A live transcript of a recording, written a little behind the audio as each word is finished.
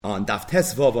on Daf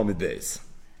Tes Vav Amid Beis.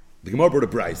 The Gemara brought a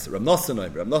brayso. Rav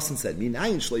Nosson said,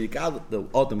 "Minayin shlo yigal the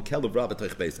adam kelev ra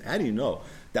b'toich beis." How do you know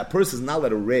that person is not allowed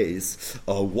to raise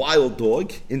a wild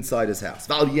dog inside his house?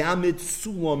 Val yamid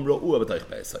sulam ra'ua b'toich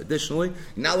beis. Additionally,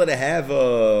 you're not allowed to have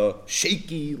a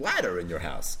shaky ladder in your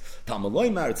house. Talmud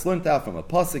Loymar, it's learned out from a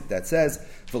pasuk that says,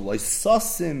 "V'lo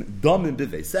sasim damim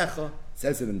b'veisecha."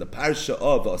 Says it in the parsha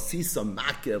of Asisa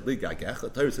Makeh Ligagecha. The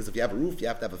Torah says if you have a roof, you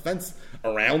have to have a fence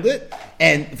around it.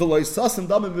 And and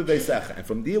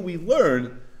from there we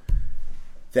learn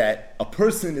that a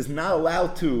person is not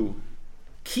allowed to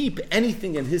keep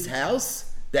anything in his house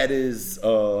that is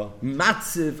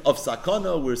matziv of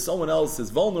sakana, where someone else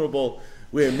is vulnerable,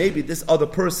 where maybe this other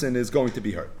person is going to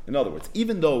be hurt. In other words,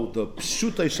 even though the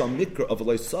pshutay shal mikra of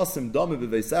Sasim Dami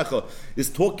B'Veisecha is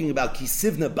talking about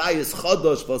kisivna bayis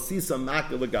chadash v'asisa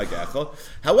makeh l'gagecha,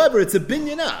 however, it's a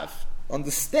binyanav.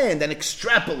 Understand and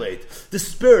extrapolate the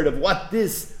spirit of what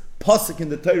this pasuk in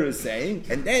the Torah is saying,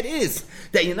 and that is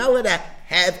that you're not allowed to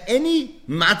have any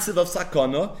matziv of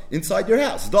sakana inside your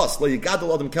house. Thus, lo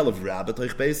yigadol adam kelev ra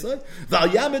b'toich beisai, v'al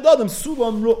yamed adam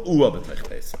sulam ru'ua b'toich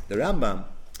beisai. The Rambam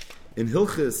in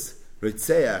Hilchis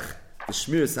Ritzeach, the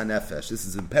Shmiras HaNefesh, this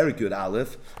is in Perikut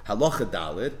Aleph, Halacha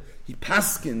Daled, he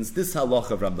paskins this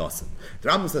halacha of Rav Nosson. The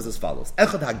Rambam says as follows: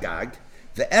 Echad Hagag,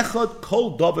 the Echad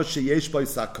Kol Dover Sheyesh By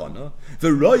Sakana,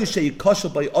 the Roy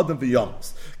Sheyikosha By Adam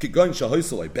V'Yamos, Kigoin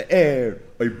Shahoisoloi Be'er,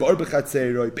 Oy Bar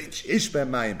B'Chatzeroi, Ben Sheish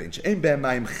Be'Mayim, Ben She'en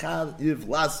Be'Mayim, Chal Yiv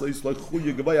Lasois Lo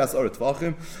Chuye Gevayas Or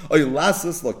Tvachim, Oy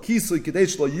Lasos Lo Kisoi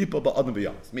Kadesh Lo Yipa Ba Adam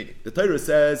V'Yamos. Meaning, the Torah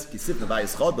says, Kisif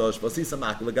Nevayis Chodosh, Vasisa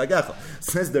Makeh L'Gagecha.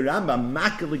 Says the Rambam,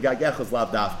 Makeh L'Gagecha is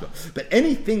Lav Dafka. But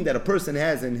anything that a person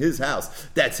has in his house,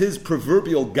 that's his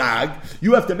proverbial gag,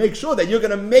 you have to make sure that you're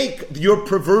going to make your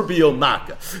proverbial makeh.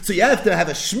 So you have to have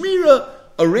a shmira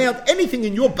around anything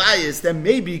in your bias that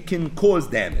maybe can cause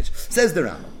damage. Says the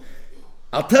Rambam.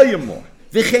 I'll tell you more.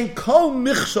 Anytime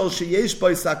there's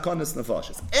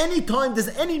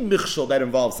any michshol that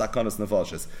involves sakanas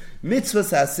nefashis, mitzvah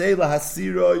saseh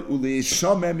lahasiroi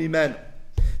uleishamem mimenu.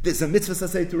 There's a mitzvah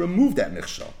saseh to remove that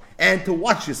michshol and to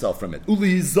watch yourself from it.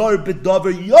 Uleizar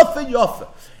bedavar yofe yofe.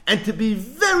 And to be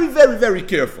very, very, very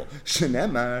careful.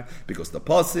 Shenemar, because the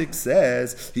pasuk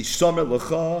says, "Hishomer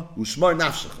lecha ushmar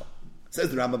nafshecha." Says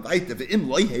the Rambam,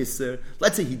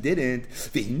 let's say he didn't,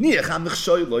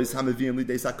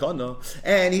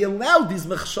 and he allowed these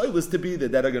mechshoylos to be there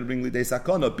that are going to bring lidei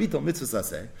sakana. Bitol mitzvah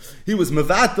saseh. He was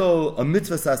mevatel a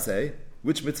mitzvah saseh.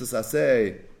 Which mitzvah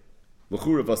saseh?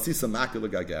 L'chura vasisa makeh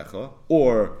l'gagecha,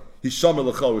 or hishomer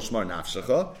lecha ushmar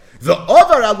nafshecha. The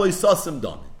other aloy sasim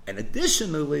done. And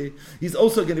additionally, he's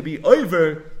also going to be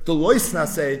over the lois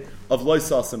naseh of lois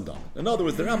asim dam. In other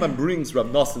words, the Rambam brings Rav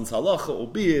Nosson's halacha,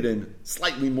 albeit in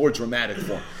slightly more dramatic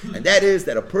form. And that is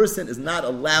that a person is not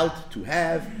allowed to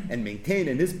have and maintain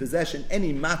in his possession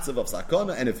any matzav of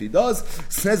sakana. And if he does,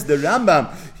 says the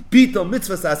Rambam, Pito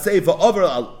mitzvah saseh va'over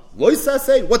al lois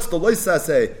saseh. What's the lois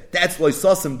saseh? That's lois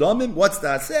asim damim. What's the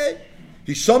aseh?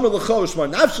 The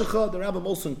Rambam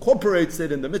also incorporates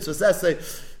it in the mitzvah essay,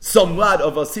 somewhat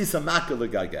of a sisa makeh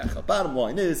l'gagecha. Bottom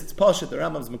line is, it's pashut, the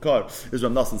Rambam's makar is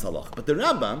Rav Nosson's halach. But the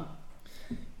Rambam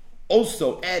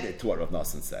also added to what Rav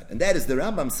Nosson said. And that is, the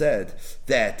Rambam said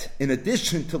that in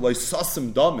addition to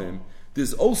loisasim damim,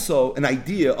 there's also an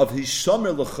idea of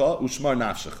hishomer l'cha ushmar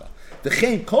nafshecha.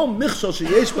 V'chein kol michshol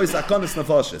sheyesh bo sakanas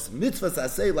nefashis mitzvah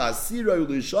saseh la'asira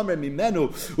u'leishomer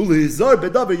mimenu u'leizar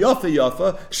bedavar yafa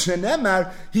yafa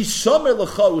shenemar hishomer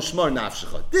l'cha u'shmar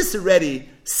nafshecha. This already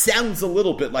sounds a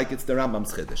little bit like it's the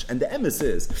Rambam's chiddush, and the emes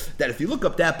is that if you look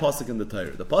up that pasuk in the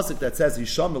Torah, the pasuk that says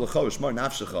hishomer l'cha u'shmar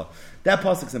nafshecha, that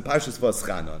pasuk's in Parshas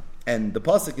V'aschanan, and the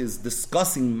pasuk is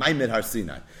discussing Maimed Har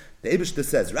Sinai. The Eibishter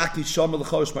says, "Raki shomer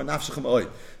l'cha u'shmar nafshechem oy,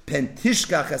 pen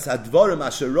tishkach es hadvarim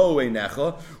asher ro'u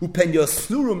einecha, u'pen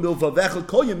yosnurum milvavecha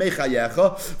kol yemei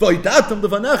chayecha, v'oidatum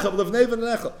levanecha v'levnei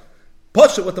v'necha."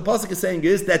 Pasha, what the pasuk is saying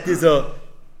is that there's a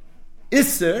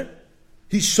iser,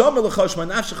 he's shomer l'cha u'shmar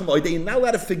nafshechem oy, that you're not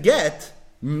allowed to forget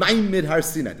Maimed Har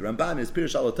Sinai. The Ramban in his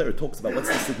Pirush Al Torah talks about what's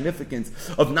the significance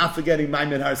of not forgetting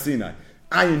Maimed Har Sinai.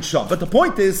 Ayin Sham. But the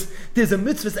point is, there's a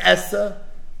mitzvah essa.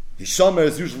 Hishomer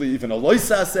is usually even a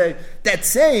loisase. That's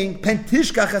saying,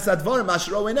 Pentishkach hasadvarim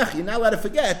ashro enech. You're not allowed to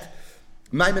forget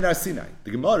Maimed Har Sinai.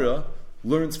 The Gemara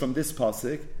learns from this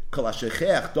pasuk, Kol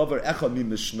hashecheach dover echad mi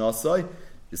mishnasai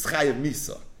is chayav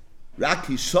misa. But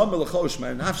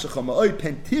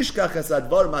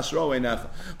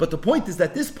the point is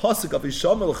that this pasuk of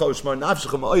Yishamar L'cha U'shmar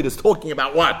Nafshecha Ma'od is talking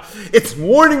about what? It's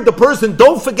warning the person,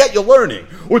 don't forget your learning.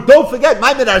 Or don't forget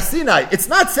Maimed Har Sinai. It's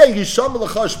not saying Yishamar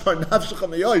L'cha U'shmar Nafshecha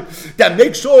Ma'od that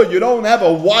make sure you don't have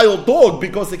a wild dog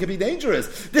because it can be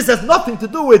dangerous. This has nothing to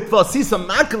do with Vasisa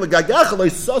Makal Gagacha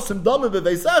Loisasim Dama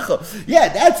B'Veisecha. Yeah,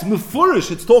 that's Mefurish.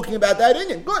 It's talking about that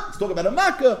Indian. Good. It's talking about a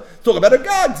Makkah. It's talking about a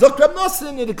Gag. Zokrab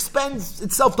Nosin. It expends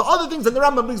itself to other things, and the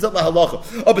Rambam brings up the halacha.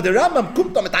 Oh, but the Rambam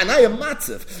comes with Anaya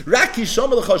Matzev. Raki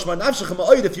Shomel L'choshmar Nafshechem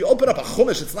Ma'od. If you open up a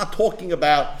Chumash, it's not talking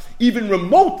about even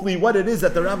remotely what it is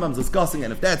that the Rambam's discussing.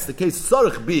 And if that's the case,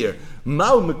 Sarich Bir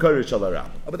Mal Mekarish Al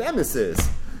Rambam. Oh, but the emphasis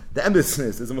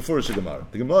is a Mefurish Gemara.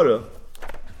 The Gemara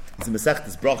is a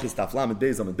Masechtas Brachos Taf Lamed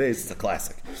Beis Amud Beis. It's a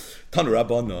classic. Tanu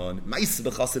Rabbanon, Ma'aseh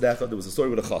b'chassid echad. There was a story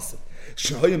with a chassid.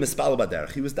 Shehoyu mispal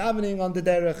b'derech. He was davening on the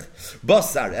derech.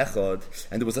 Basar echad,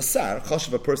 and there was a sar,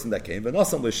 chashav, a person that came.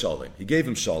 V'nasam le'shalim. He gave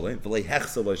him shalim. V'lei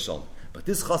hechsa le'shalim. But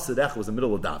this chassid echad was in the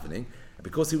middle of davening, and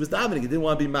because he was davening, he didn't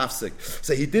want to be mafsik.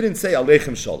 So he didn't say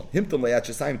aleichem shalom. Himtom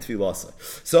le'achasayim tefilasa.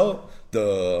 So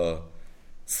the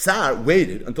Sar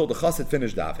waited until the chassid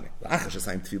finished davening. After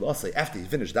he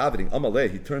finished davening, Amalei,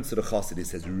 he turns to the chassid. He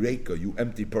says, Reika, you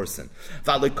empty person.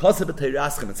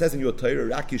 It says in your Torah,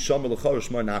 Raki Shomel L'cha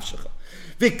U'shmar Nafshecha.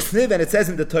 V'kniv, and it says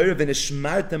in the Torah,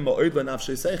 V'nishmartem ma'od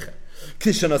l'nafshei seichem.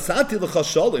 Kishanasati l'cha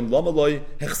shalom, lama loi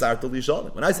hechsarta li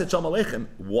shalom. When I said Shalom Aleichem,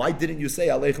 why didn't you say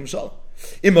Aleichem Shalom?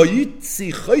 If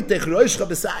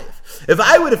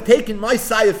I would have taken my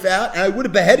sayef out and I would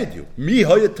have beheaded you,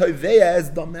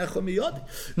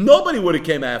 nobody would have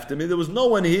came after me. There was no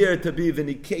one here to be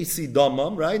v'nikesi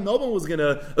damam, right? No one was going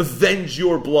to avenge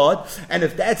your blood. And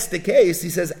if that's the case, he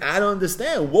says, I don't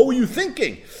understand. What were you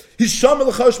thinking? So the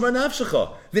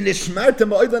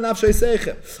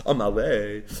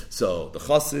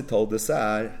chassid told the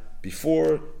Sar,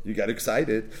 before you got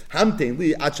excited,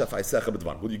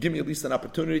 will you give me at least an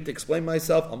opportunity to explain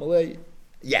myself? Amalei,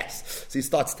 yes. So he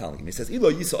starts telling him. He says, so I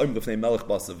want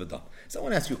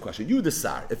to ask you a question. You, the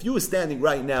Sar, if you were standing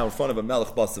right now in front of a Melech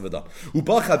Basav Adam,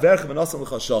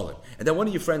 and then one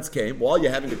of your friends came, while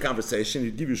you're having a conversation,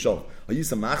 he'd give you shalom. Are you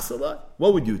some machzalai?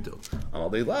 What would you do?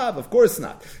 Amalei lav, of course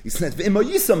not. He says,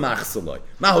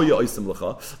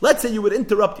 let's say you would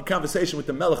interrupt your conversation with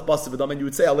the Melech Basav Adam and you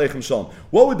would say Aleichem Shalom.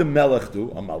 What would the Melech do?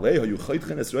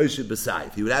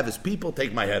 He would have his people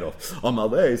take my head off. So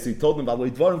he told them,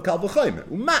 if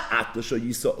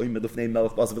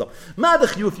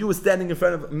you were standing in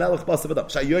front of Melech Basav Adam,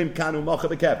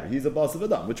 he's a Basav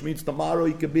Adam, which means tomorrow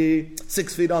he could be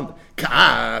 6 feet under.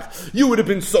 You would have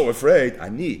been so afraid.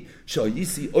 So you're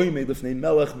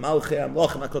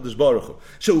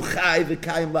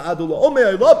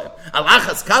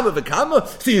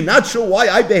not sure why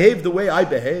I behaved the way I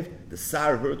behaved? The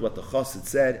Sar heard what the chassid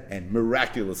said, and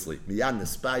miraculously, he had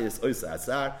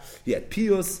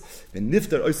pius, and he let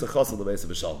the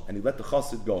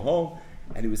chassid go home,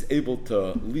 and he was able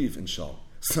to leave in shalom.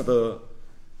 So the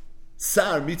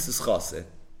Sar meets his chassid,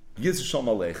 gives shalom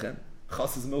aleichem,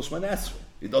 chassid's milshman esrei.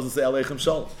 He doesn't say aleichem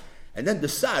shalom. And then the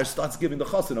Sar starts giving the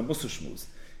chassid a mussar shmuz.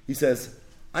 He says,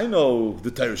 I know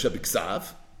the Torah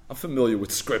Shebiksav. I'm familiar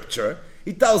with scripture.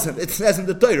 He tells him, it says in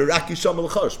the Torah, Raki Shomel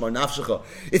L'cha U'shmar Nafshecha.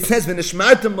 It says,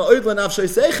 V'nishmartem ma'od l'nafshei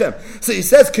seichem. So he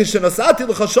says, Kishanasati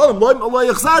l'cha shalom, lo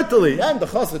yachzarta li. And the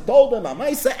chassid told him,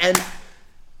 Amaisa, and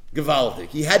Gevaldik.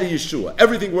 He had a Yeshua.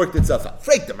 Everything worked itself out.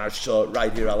 Frek the Marsha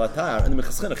right here, Alatar. And the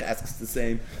Mechas Chinuch asks the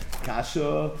same.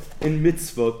 Kasha in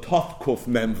mitzvah, Tov Kuf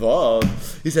Mem Vav.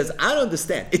 He says, I don't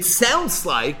understand. It sounds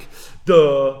like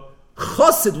the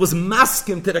chassid was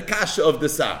maskim to the kasha of the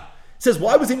Sar. He says,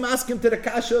 why was he masking to the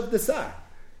kasha of the Sar?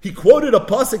 He quoted a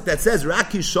pasuk that says,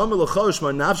 Raki Shomel L'cha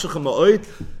U'shmar Nafshecha Ma'od.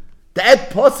 That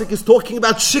pasuk is talking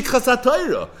about Shikchas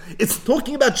HaTorah. It's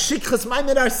talking about Shikchas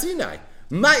Maimed Har Sinai.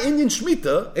 Ma Inyan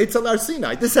Shmita, Eitzel Har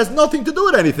Sinai. This has nothing to do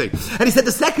with anything. And he said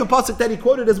the second pasuk that he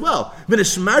quoted as well.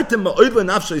 V'nishmartem ma'od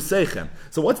l'nafshei seichem.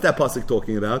 So what's that pasuk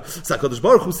talking about? So HaKadosh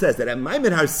Baruch Hu says that at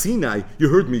Maimed Har Sinai, you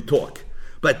heard me talk.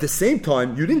 But at the same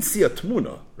time, you didn't see a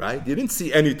tmuna, right? You didn't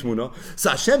see any tmuna.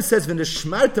 So Hashem says,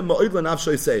 "V'nishmartem ma'od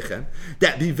l'nafshei seichem,"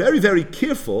 that be very, very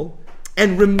careful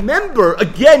and remember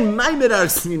again, Maimed Har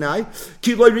Sinai,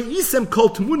 ki lo re'isem kol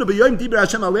tmuna b'yom diber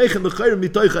Hashem aleichem l'chayrim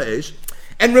mitoich ha'esh.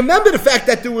 And remember the fact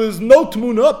that there was no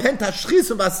tmuna,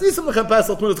 pentashchisim, vasisim lechem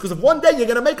pesel tmuna, because if one day you're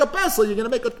going to make a pesel, you're going to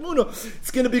make a tmuna, it's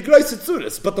going to be greis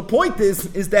etzuris. But the point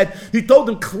is that he told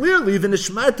them clearly,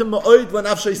 v'nishmartem ma'oid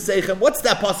v'nafshay seichem. What's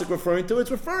that pasuk referring to?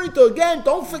 It's referring to, again,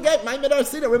 don't forget, Maimon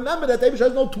Sina, remember that Abish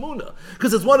has no tmuna,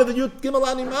 because it's one of the Yud Gimel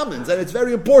Ani Mamins, and it's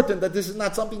very important that this is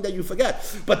not something that you forget.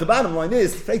 But the bottom line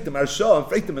is, freitem Arsha and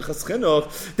freitem Mechas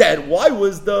Chinuch, that why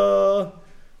was the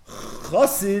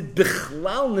Chassid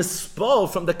bichlal nispal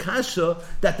from the kasha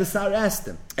that the Sar asked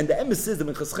him? And the emes is the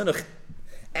Mechas Chinuch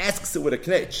asks it with a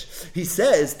knetch. He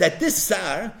says that this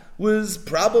Sar was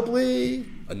probably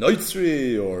a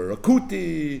Noitzri, or a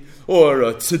Kuti, or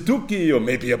a Tzeduki, or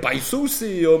maybe a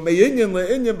Baisusi, or Me'inyan,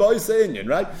 Le'inyan, Ba'isa'inyan,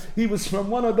 right? He was from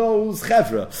one of those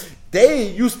Chevra. They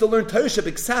used to learn Torah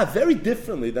Shabbat very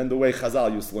differently than the way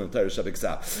Chazal used to learn Torah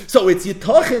Shabbat. So it's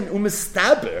Yitochen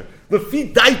u'mistaber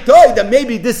l'fi daitoi that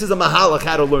maybe this is a mahalach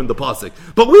how to learn the pasuk,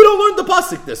 but we don't learn the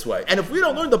pasuk this way. And if we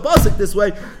don't learn the pasuk this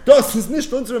way, das is nicht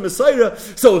unsere Messiah.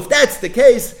 So if that's the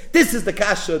case, this is the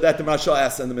kasha that the Marsha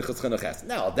asks and the Mechas Chinuch asks.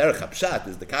 Now, Derech HaPshat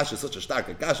is the kasha such a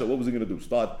stark kasha. What was he going to do?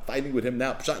 Start fighting with him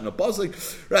now? Pshat in a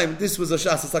pasuk, right? This was a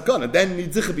shas sakana. And then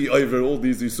Nidzicha be over all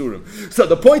these Yisurim. So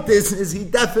the point is he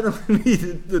definitely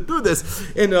needed to do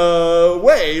this in a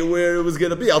way where it was going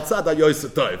to be outside the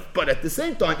Yosef. But at the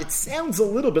same time, it sounds a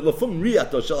little bit lafum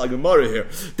riyato shel Gemara here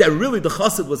that really the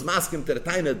chassid was masking to the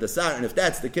taina the sar, and if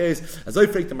that's the case, azoy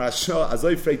freit the Marsha,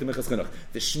 azoy freit the Mechas Chinuch,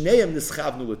 the shneim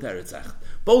nischavnu l'teretzach.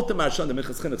 Both the Marsha and the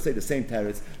Mechas Chinuch say the same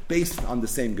teretz based on the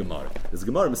same Gemara. There's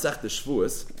Gemara Masechta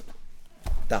Shvuos,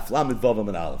 Daf Lamed Vav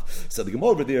Amud Aleph. So the Gemara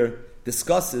over there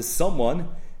discusses someone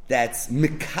that's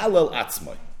mikalel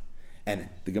atzmai. And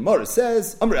the Gemara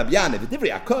says, Amr Rabbi Yana,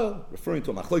 v'divrei Akol, referring to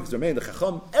a machlokes Ramein the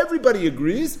Chacham, everybody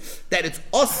agrees that it's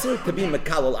asur to be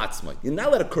mekalel atzmai. You're not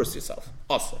allowed to curse yourself.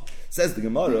 Asur. Says the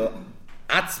Gemara,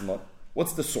 atzmai.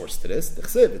 What's the source to this? The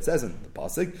Chsiv, it says in the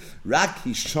pasuk, Rak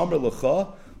hishamar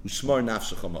lecha u'shmar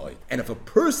nafshecha ma'od. And if a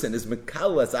person is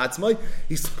mekalel as atzmai,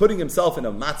 he's putting himself in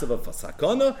a matzav of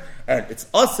sakana, and it's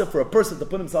asur for a person to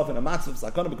put himself in a matzav of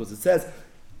sakana because it says,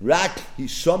 Rak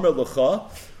hishamar lecha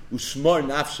u'shmar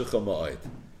nafshecha ma'od.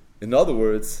 In other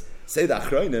words, say the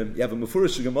Achronim, you have a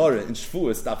Mefurish Gemara in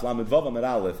Shvuos, Daf Lamed Vav Amud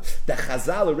Aleph, that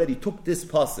Chazal already took this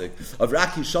pasuk of Rak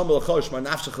Yisham L'cha U'shmar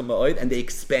Nafshecha Ma'od and they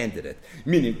expanded it.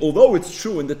 Meaning, although it's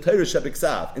true in the Torah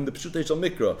Shebiksav, in the Pshutei Shel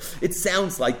Mikra, it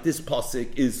sounds like this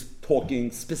pasuk is talking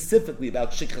specifically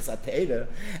about Shichas HaTeira,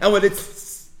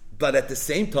 and but at the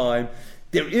same time,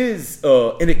 there is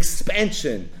an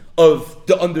expansion of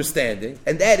the understanding,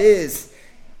 and that is,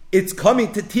 it's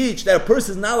coming to teach that a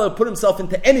person is not allowed to put himself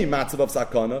into any matzav of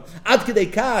sakana. Ad kedei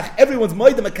kach, everyone's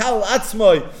moed mekal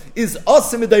atzmoi is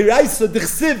asim edairaisa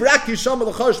d'chsiv rak yisham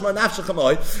l'chor shmar nafshecha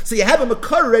ma'od. So you have a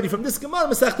makar already from this Gemara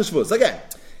Masechta Shvuos. Again,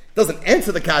 doesn't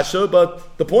answer the kasha,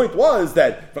 but the point was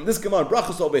that from this Gemara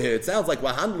brachos over here, it sounds like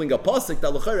we're handling a pasuk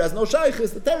that l'chor has no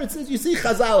shaychus. The teretz says you see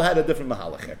Chazal had a different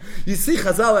mahalach here. You see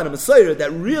Chazal had a Messiah that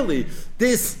really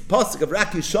this pasuk of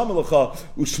Rak Yisham L'cha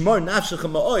U'shmar Nafshecha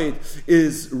Ma'od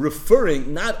is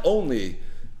referring not only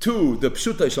to the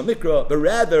Pshutei Shel Mikra, but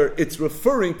rather it's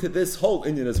referring to this whole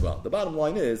Indian as well. The bottom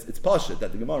line is, it's Pashut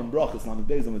that the Gemara in Brachos Lamed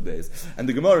Beis Amud Beis and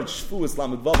the Gemara in Shvuos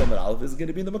Lamed Vav Amud Aleph is going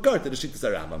to be in the Makar to the Shittas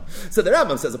Rambam. So the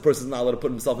Rambam says a person is not allowed to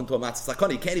put himself into a matzah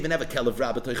sakana. He can't even have a kelev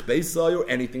rabbit toich beisai or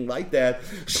anything like that.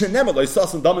 Shenemar lo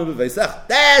yisasum damim b'veisech.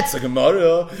 That's a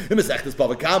Gemara in Masechtas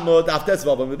Bava Kama Daf Tes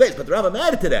Vav Amud Beis. But the Rambam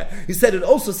added to that. He said it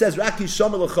also says Raki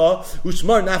Yisham L'cha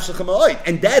U'shmar Nafshecha Ma'od,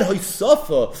 and that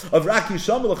hoisafa of Raki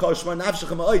Yisham L'cha U'shmar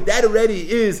Nafshecha Ma'od, that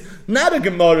already is not a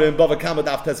Gemara in Bava Kama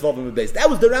Daf Tes Vav Amud Beis. That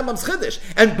was the Rambam's Chiddush.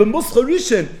 And B'Muscha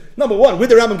Rishon, number one, where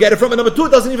the Rambam get it from, and number two,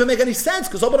 it doesn't even make any sense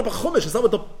because open up a Chumash. It's not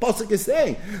what the pasuk is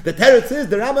saying. The teretz is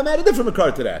the Rambam had a different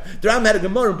makar to that. The Rambam had a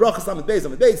Gemara in Brachos Lamed Beis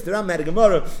Amud Beis. The Rambam had a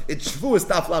Gemara in Shvuos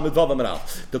Daf Lamed Vav Amud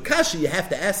Aleph. The kasha you have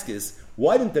to ask is,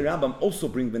 why didn't the Rambam also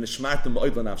bring v'nishmartem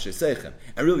ba'od l'nafshei seichem?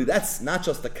 And really, that's not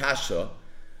just a kasha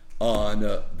on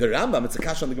the Rambam, it's a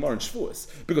kasha on the Gemara in Shvuos.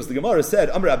 Because the Gemara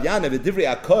said, Amr Rabbi Yana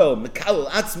v'divrei Akol mekal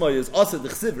atzmai is asa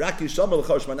d'chsiv rak yisham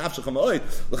l'chor shmar nafshecha ma'od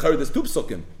l'chor there's two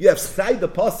psukim. You have strayed the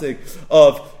pasuk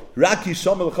of rak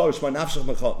yisham l'chor shmar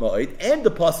nafshecha ma'od and the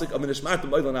pasuk of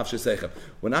v'nishmartem ba'od l'nafshei seichem.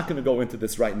 We're not going to go into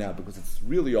this right now because it's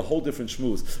really a whole different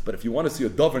shmuz. But if you want to see a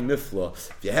dover nifla,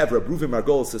 if you have Reb Ruven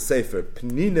Margolis' sefer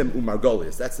Pninim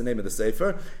u'Margolis, that's the name of the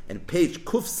sefer, and page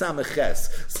Kuf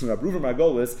Sameches. So Reb Ruven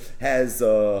Margolis has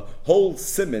a whole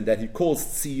siman that he calls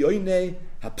Tziyoinei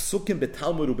Hapsukim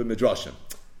Betalmud U'B'Midrashim.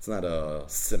 It's not a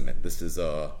siman. This is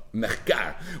a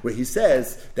mechkar, where he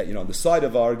says that, on the side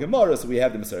of our Gemara, so we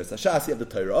have the Maseres Hashas, you have the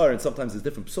Torah, and sometimes there's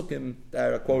different psukim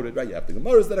that are quoted, right? You have the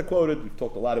Gemaras that are quoted. We've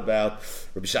talked a lot about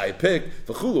Rabbi Shai Pik,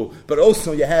 V'chulu, but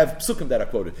also you have psukim that are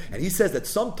quoted. And he says that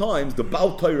sometimes the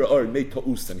Baal Torah made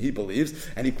ta'usim, he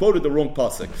believes, and he quoted the wrong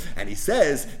pasuk. And he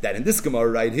says that in this Gemara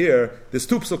right here, there's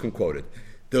two psukim quoted.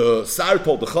 The Sar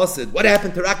told the Chassid, what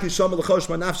happened to Raki Shama L'chosh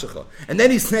Nafshecha? And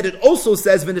then he said, it also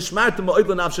says, V'nishmartem ma'od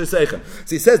l'nafshei seichem.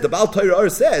 So he says, the Baal Torah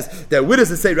says, that where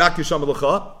does it say Raki Shama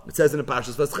L'cha? It says in the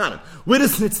Parshas V'aschanan. Where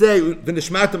does it say,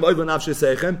 V'nishmartem ma'od l'nafshei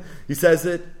seichem? He says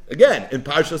it, again, in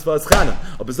Parshas V'aschanan.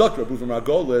 Abizokra, Buvim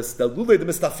Ragolis, the Lulei de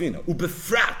Mistafina,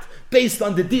 Ubefrat, based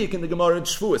on the dik in the Gemara in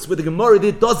Shvuas, where the Gemara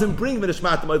it doesn't bring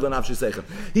V'nishmartem ma'od l'nafshei seichem.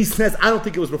 He says, I don't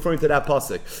think it was referring to that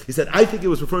pasuk. He said, I think it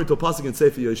was referring to a pasuk in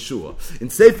Sefer Yeshua. In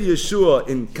Sefer Yeshua,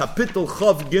 in Kapitel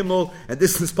Chav Gimel, and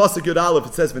this is pasuk Yud Aleph,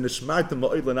 it says, "V'nishmartem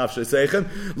ma'od l'nafshei seichem,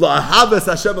 la'ahavas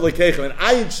Hashem Elokeichem." And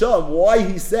Ayin Sham, why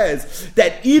he says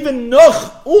that even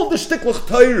noch all the shtiklach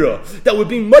Torah that would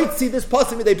be might see this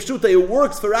pasuk midei pshuta, it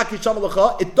works for Raki Sham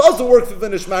L'cha, it doesn't work for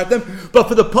V'nishmartem, but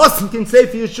for the pasuk in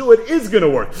Sefer Yeshua, it is going to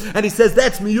work. And he says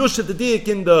that's miyushav the dik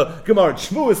in the Gemara in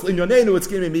Shvuas in Yonenu, it's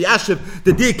going to be miyashiv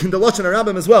the dik in the Lashon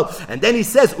HaRambam as well. And then he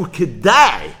says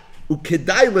ukedai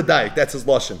l'dayik, that's his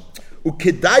lashon.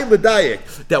 Ukedai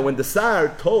l'dayik, that when the Sar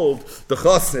told the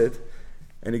Chassid,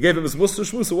 and he gave him his mussar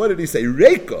shmusa, what did he say?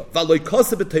 Reika v'loy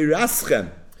kasa b'teiraschem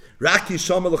raki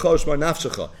shama l'chosh mar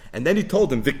nafshecha. And then he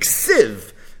told him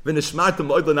v'ksiv v'nishmartem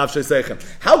ma'od l'nafshei seichem.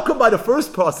 How come by the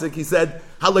first pasuk he said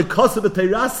haloy kasa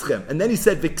b'teiraschem, and then he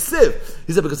said v'ksiv?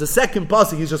 He said because the second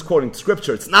pasuk he's just quoting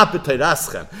scripture. It's not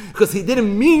b'teiraschem, because he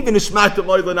didn't mean v'nishmartem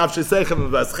ma'od l'nafshei seichem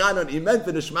and v'aschanan. He meant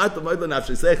v'nishmartem ma'od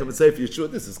l'nafshei seichem and Sefer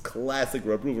Yeshua. This is classic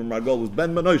Rab Ruven Margolis,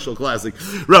 Ben Manoishal classic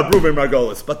Rab Ruven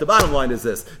Margolis. But the bottom line is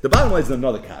this. The bottom line is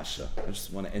another kasha. I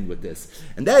just want to end with this,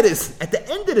 and that is at the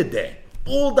end of the day,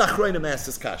 all the achronim ask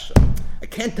this kasha. I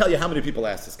can't tell you how many people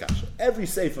ask this kasha. Every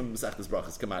sefer from Masechtas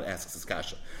Brachos come out and asks this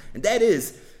kasha. And that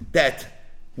is that,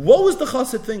 what was the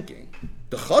chassid thinking?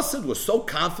 The chassid was so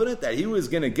confident that he was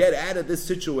going to get out of this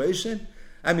situation.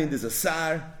 I mean, there's a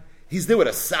sar. He's there with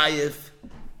a sayif.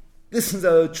 This is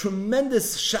a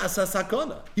tremendous shasa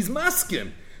sakana. He's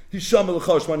maskim. He's shamal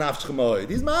l'chosh ma nafshech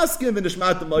ma'od. He's maskim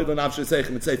v'nishmartem ma'od l'nafshech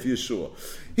seichem et Sefer Yeshua.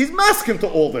 He's maskim to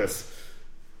all this.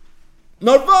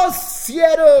 Narvas, he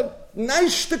had a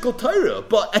nice shtickle Torah,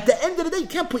 but at the end of the day, you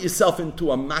can't put yourself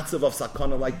into a matzav of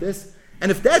sakana like this.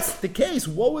 And if that's the case,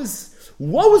 what was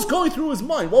going through his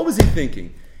mind? What was he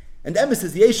thinking? And the Emes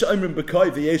says, Yesha Imrim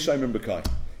B'kai, V'yesha Imrim B'kai.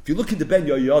 If you look into Ben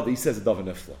Yoyada, he says a davar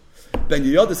nifla. Ben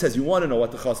Yoyada says, you want to know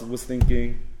what the chassid was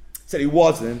thinking? He said he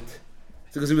wasn't,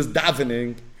 because he was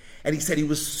davening. And he said he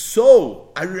was so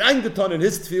arangaton in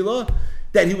his tefillah,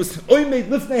 that he was oimed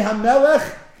lifnei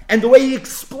hamelech. And the way he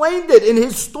explained it in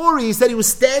his story, he said he was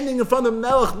standing in front of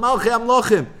Melech Malchei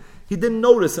Amlochim. He didn't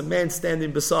notice a man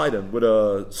standing beside him with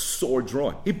a sword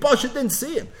drawn. He didn't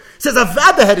see him. He says,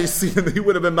 Avada had he seen him, he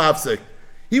would have been mafsik.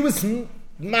 He was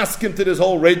masking to this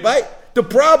whole raid bite. The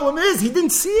problem is, he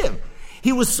didn't see him.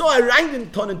 He was so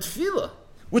aranganton in tefillah,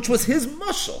 which was his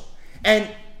mashal. And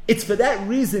it's for that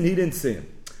reason he didn't see him.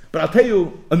 But I'll tell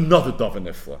you another davar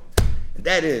nifla. And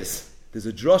that is, there's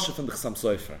a drasha from the Chassam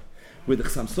Sofer, where the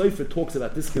Chassam Sofer talks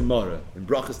about this Gemara in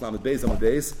Brachos Lamed Beis Amud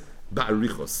Beis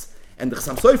Ba'arichos. And the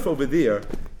Chassam Sofer over there,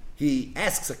 he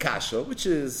asks a kasha, which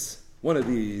is one of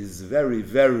these very,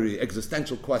 very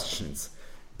existential questions.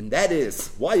 And that is,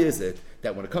 why is it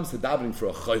that when it comes to davening for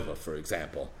a chayla, for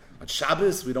example, on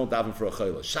Shabbos, we don't daven for a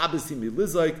chayla. Shabbos, he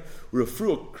milizaik, we're a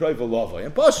fruit krayva lavai.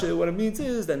 And Pasha, what it means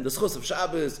is, then the schus of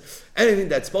Shabbos, anything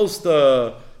that's supposed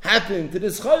to happen to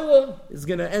this chayla is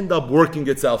going to end up working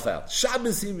itself out.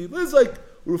 Shabbos, he milizaik,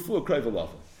 we're a fruit krayva lavai.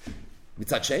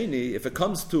 Mitzat Sheni, if it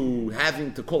comes to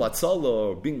having to call Atzala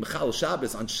or being Mechal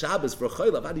Shabbos on Shabbos for a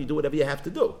chayla, how do you do whatever you have to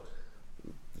do?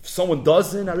 If someone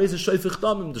doesn't, Arez Shoifich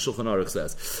Damim, the Shulchan Aruch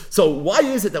says. So why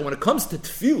is it that when it comes to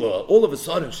tefillah, all of a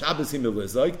sudden Shabbos him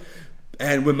is like,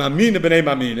 and we're mamina b'nei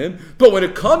maminim, but when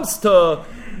it comes to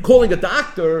calling a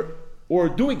doctor or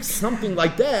doing something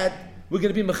like that, we're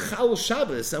going to be Mechal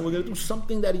Shabbos and we're going to do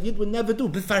something that a Yid would never do,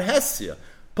 b'farhesia,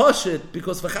 pashit,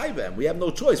 because v'chaybem. We have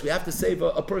no choice. We have to save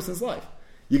a person's life.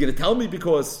 You're going to tell me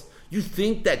because you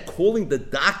think that calling the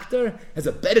doctor has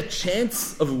a better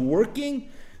chance of working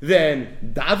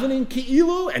than davening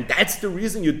ki'ilu, and that's the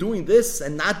reason you're doing this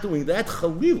and not doing that?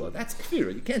 Chalila, that's clear.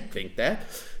 You can't think that.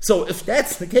 So if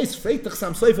that's the case, Freitach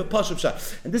Chassam Sofer Pashup Shah,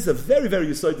 and this is a very, very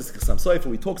yesodis Chassam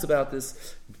Sofer. He talks about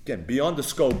this again beyond the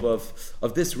scope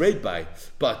of this raid by.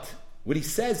 But what he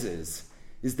says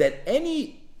is that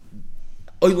any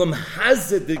oilam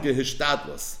hazedige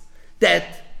hishtadlus, that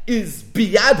is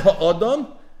biyad ha'adam,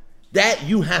 that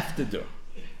you have to do.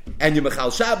 And you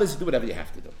mechal Shabbos, you do whatever you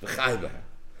have to do.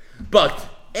 But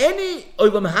any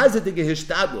oilam hazedige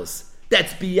hishtadlus,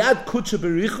 that's biyad kutsha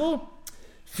berichu,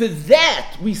 for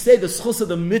that we say the schus of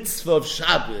the mitzvah of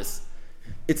Shabbos,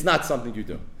 it's not something you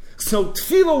do. So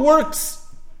tefillah works,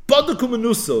 badakum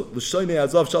menusa, l'shoynei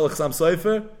azav shalach sam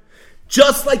soifer,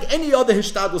 just like any other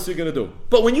hishtadlus you're going to do.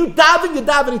 But when you daven, you're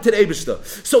davening to the Eibishter.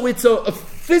 So it's a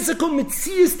physical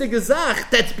mitziistic gezach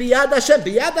that's biyad Hashem.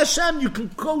 Biyad Hashem, you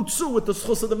can go through with the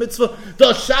schus of the mitzvah,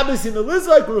 the Shabbos in the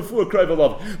Lizak, or refuah krayv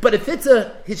alav. But if it's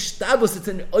a hishtadlus, it's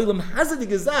an oilam hazadi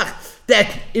gezach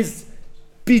that is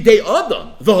bidei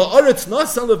adam, the haaretz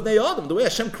nasan of bnei adam, the way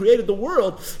Hashem created the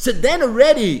world. So then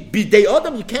already bidei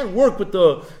adam, you can't work with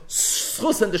the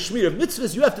schus and the shmir of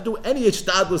mitzvahs. You have to do any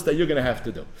hishtadlus that you're going to have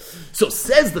to do. So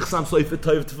says the Chassam Sofer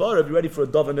Toiv Tvar. Are you ready for a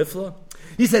davar nifla?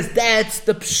 He says that's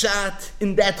the pshat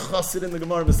in that chassid in the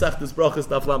Gemara Masechtas Brachos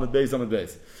Daf Lamed Beis Amud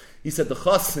Beis. He said the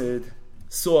chassid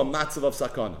saw a matzav of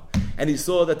sakana, and he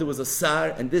saw that there was a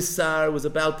sar, and this sar was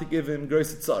about to give him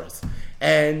gross tzaras.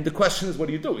 And the question is, what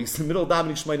do you do? He's in the middle of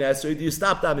davening Shmona Esrei. Do you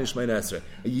stop davening Shmona Esrei?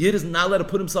 A yid is not allowed to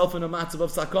put himself in a matzav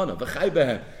of sakana. V'chai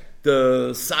behem.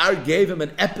 The sar gave him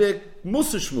an epic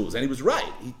mussar shmuz, and he was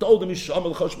right. He told him, "Yisham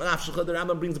el-chosh manafshecha." The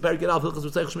Rambam brings the parak out. Hilchos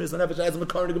v'tzeichos shmiyas and nefesh has him a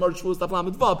current Gemara shmuz taf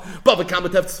lamed vav. Bava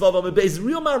kamatef tzvav amid beis.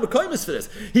 Real mar mekoymis for this.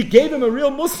 He gave him a real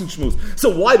mussar shmuz.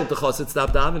 So why did the chassid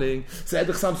stop davening? Said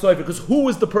the Chassam Sofer, because who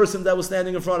was the person that was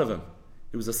standing in front of him?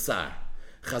 It was a sar.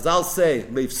 Chazal say,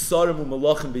 "Leiv sorim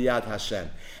u'malachim b'yad Hashem,"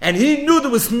 and he knew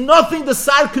there was nothing the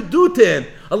sar could do to him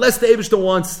unless the Eibishter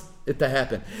wants it to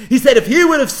happen. He said if he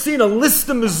would have seen a list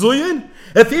of mezuyin,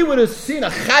 if he would have seen a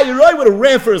chayroi, would have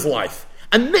ran for his life.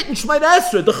 And mitten Shmona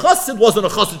Esrei, the chassid wasn't a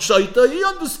chassid shaita. He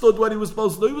understood what he was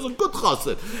supposed to do. He was a good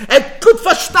chassid and could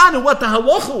verstanden what the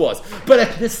halacha was. But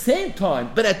at the same time,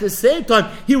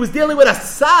 he was dealing with a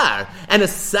sar, and a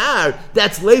sar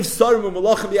that's leiv sarim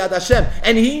u'malachim b'yad Hashem,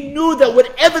 and he knew that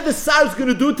whatever the sar is going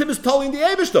to do to him is telling the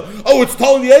Eibishter. Oh, it's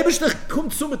telling the Eibishter. Come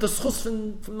to with the schus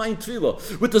from my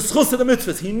tefillah, with the schus of the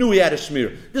mitzvahs. He knew he had a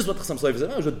shmir. This is what the Chassam Sofer said.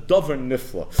 That was a davar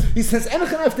nifla. He says,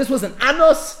 if this was an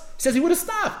anos, he says he would have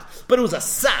stopped. But it was a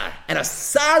sar. And a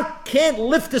sar can't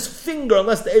lift his finger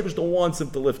unless the Eibishter wants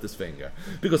him to lift his finger.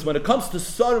 Because when it comes to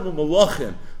sarim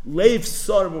u'malachim, leiv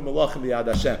sarim u'malachim b'yad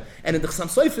Hashem. And in the Chassam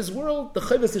Sofer's world, the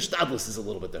chayvus hishtadlus is a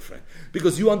little bit different.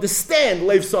 Because you understand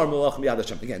leiv sarim u'malachim b'yad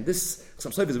Hashem. Again, this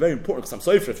Chassam Sofer is very important. Chassam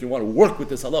Sofer, if you want to work with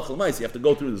this halacha l'mais, you have to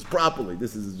go through this properly.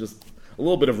 This is just a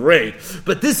little bit of raid.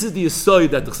 But this is the yesod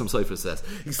that the Chassam Sofer says.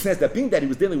 He says that being that he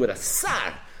was dealing with a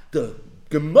sar, the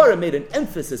Gemara made an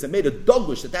emphasis and made a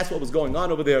dogush that that's what was going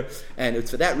on over there, and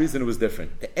it's for that reason it was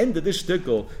different. The end of this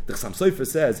shtickle, the Chassam Sofer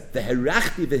says, the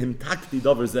herachti v'himtakti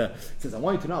davar zeh. He says, I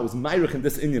want you to know, I was myrich in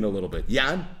this Indian a little bit.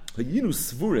 Yan, hayinu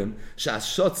svurim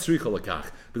sha'ashot tzricha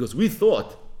lakach. Because we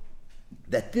thought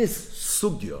that this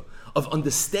sugya of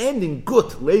understanding gut,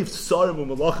 leiv sarim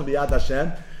u'malachim b'yad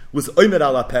Hashem, was oimer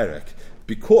ala perek.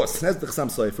 Because, says the Chassam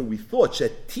Sofer, we thought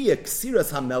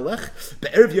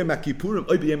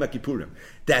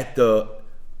that the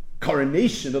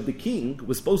coronation of the king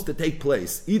was supposed to take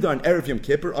place either on Erev Yom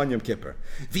Kippur or on Yom Kippur.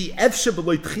 And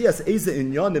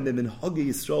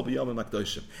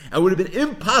it would have been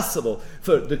impossible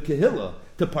for the Kehillah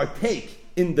to partake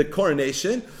in the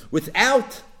coronation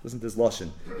without, listen to this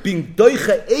lashon, being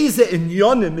doicha eze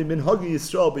inyanim min hagi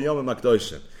Yisrael b'yom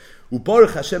ha'makdoshim.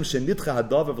 Baruch Hashem shenitcha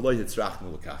hadavar v'lo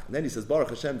yitzrachnu l'kach. And then he says, Baruch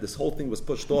Hashem, this whole thing was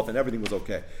pushed off and everything was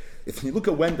okay. If you look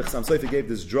at when the Chassam Sofer gave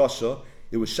this drasha,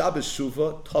 it was Shabbos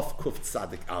Shuvah, Tov Kuf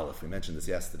Tzadik Aleph. We mentioned this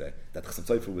yesterday, that Chassam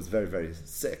Sofer was very, very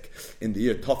sick in the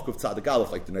year Tov Kuf Tzadik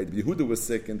Aleph, like the night Yehuda was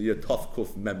sick in the year Tov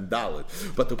Kuf Mem Dalet.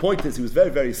 But the point is, he was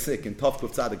very, very sick in Tov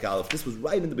Kuf Tzadik Aleph. This was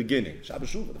right in the beginning, Shabbos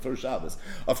Shuvah, the first Shabbos,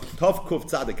 of Tov Kuf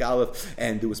Tzadik Aleph,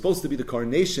 and it was supposed to be the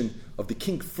coronation of the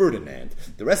King Ferdinand.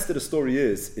 The rest of the story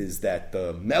is that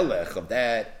the Melech of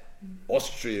that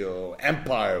Austria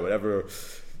Empire, whatever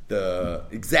the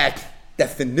exact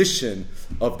definition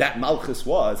of that Malchus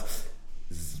was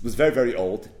very, very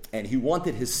old, and he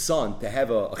wanted his son to have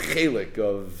a chelik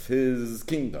of his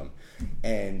kingdom,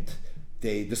 and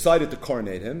they decided to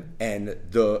coronate him, and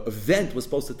the event was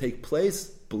supposed to take place,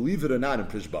 believe it or not, in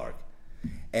Prishbarg.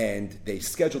 And they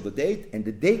scheduled the date, and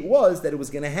the date was that it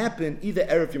was going to happen either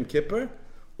Erev Yom Kippur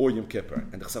or Yom Kippur.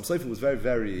 And the Chassam Sofer was very,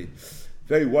 very,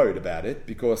 very worried about it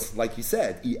because, like he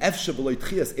said, it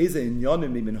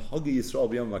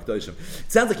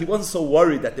sounds like he wasn't so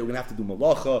worried that they were going to have to do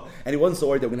malacha, and he wasn't so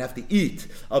worried they were going to have to eat.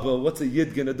 But what's a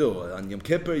yid going to do? On Yom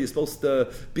Kippur, you're supposed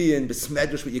to be in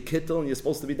besmedrish with your kittel, and you're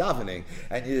supposed to be davening,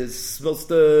 and you're supposed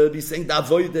to be saying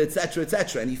davoida, etc.,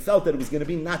 etc. And he felt that it was going to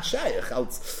be not shaykh.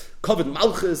 Covered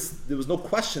malchus, there was no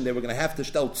question they were going to have to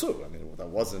shtel too. I mean, that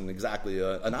wasn't exactly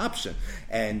an option.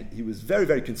 And he was very,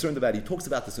 very concerned about it. He talks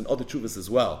about this in other tshuvas as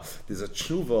well. There's a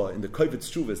tshuva in the Kovetz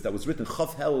Tshuvas that was written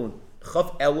Chav Elul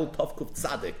Tov Kuf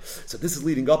Tzadik. So this is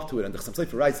leading up to it. And the Chassam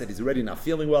Sofer writes that he's already not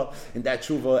feeling well in that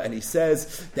tshuva. And he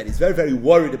says that he's very, very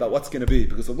worried about what's going to be.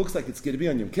 Because it looks like it's going to be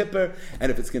on Yom Kippur.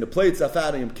 And if it's going to play itself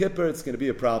out on Yom Kippur, it's going to be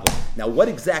a problem. Now, what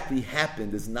exactly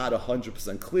happened is not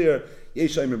 100% clear. I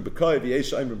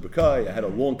had a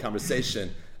long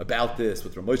conversation about this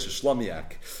with Ramosha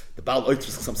Shlomiak, the Baal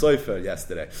Oitris Chassam Sofer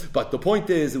yesterday. But the point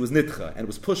is, it was nitcha, and it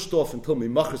was pushed off until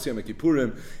Mimachas Yom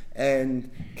Kippurim, and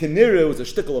Kenira was a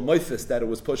shtickle of moifis that it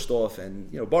was pushed off,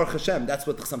 and Baruch Hashem, that's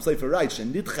what the Chassam Sofer writes,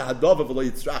 and nitcha hadava v'lo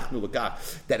yitzrachnu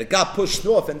l'kach, that it got pushed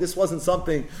off, and this wasn't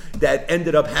something that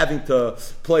ended up having to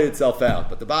play itself out.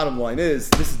 But the bottom line is,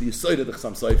 this is the yesod of the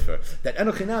Chassam Sofer, that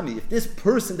enochinami, if this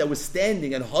person that was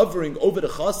standing and hovering over the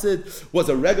chassid was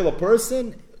a regular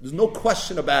person, there's no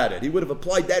question about it. He would have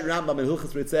applied that Rambam in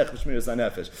Hilchos Ritzech v'Shmiras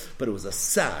HaNefesh. But it was a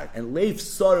sar, and leiv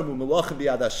sarim u'melachim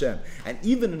b'yad Hashem. And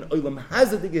even in Olam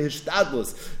Hazadige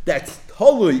Hishtadlus, that's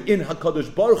tolui in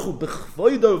HaKadosh Baruch Hu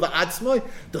b'chvoido v'atzmoi,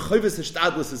 the Chayvus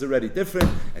Hishtadlus is already different,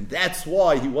 and that's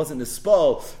why he wasn't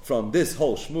nispal from this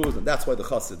whole shmuz, and that's why the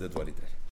chassid did what he did.